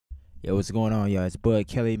Yo, what's going on, y'all? It's Bud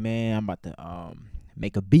Kelly, man. I'm about to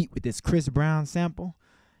make a beat with this Chris Brown sample.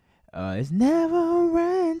 It's never a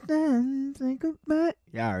right time to say goodbye.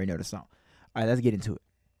 Y'all already know the song. All right, let's get into it.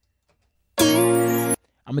 I'm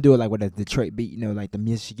gonna do it like with a Detroit beat, like the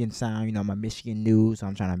Michigan sound, my Michigan news. So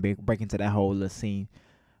I'm trying to break into that whole little scene.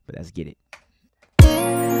 But let's get it.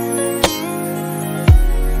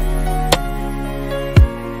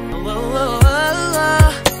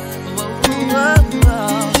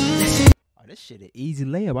 Oh, this shit an easy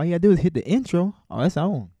layup. All you gotta do is hit the intro. Oh, that's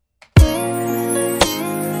on.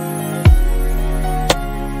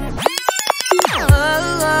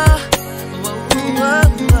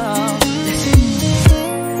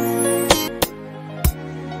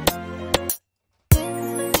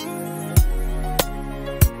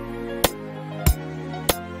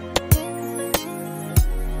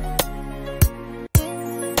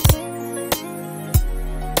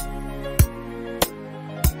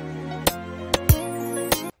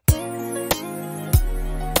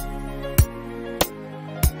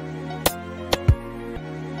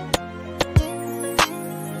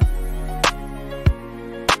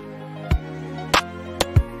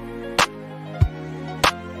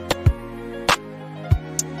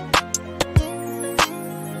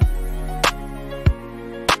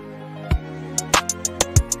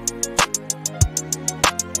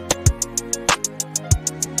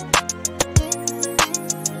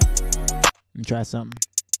 Let me try something.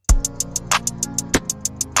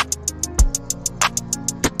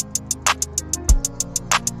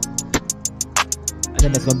 I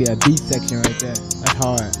think that's gonna be a beat section right there. That's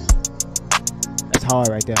hard. That's hard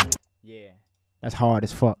right there. Yeah. That's hard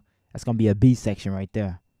as fuck. That's gonna be a beat section right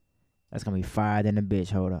there. That's gonna be fired in the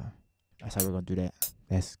bitch. Hold up. That's how we're gonna do that.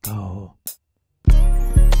 Let's go.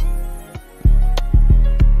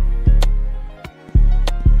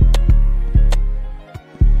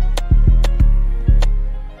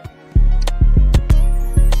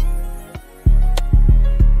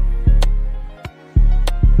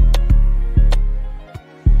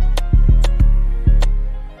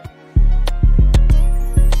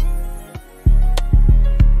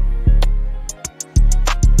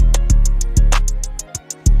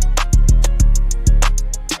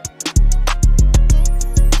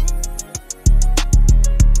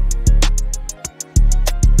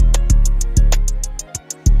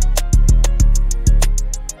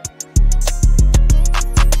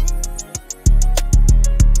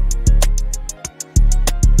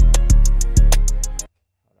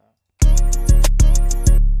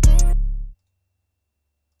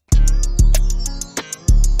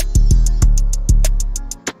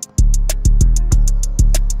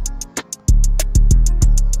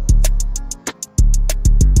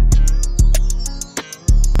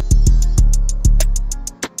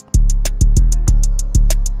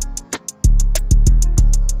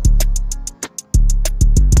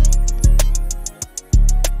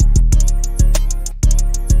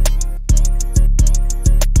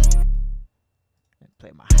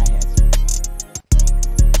 Play my hi-hats.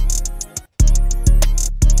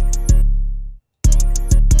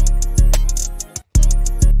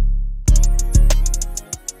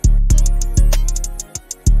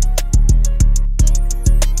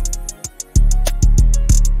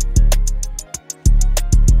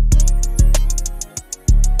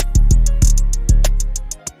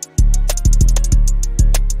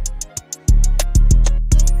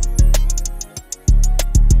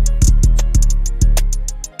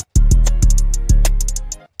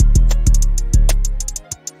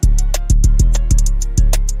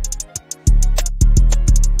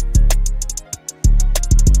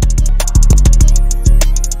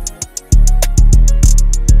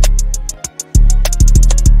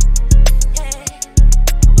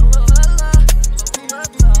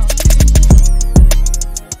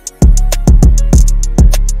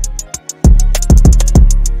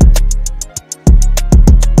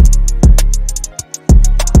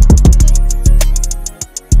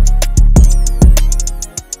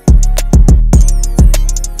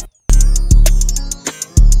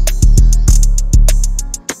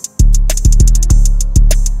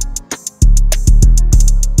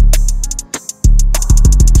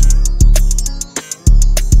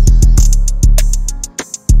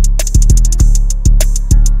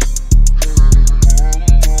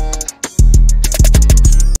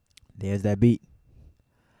 There's that beat.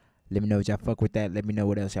 Let me know if y'all fuck with that. Let me know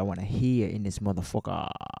what else y'all want to hear in this motherfucker. All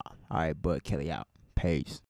right, Bud Kelly out. Peace.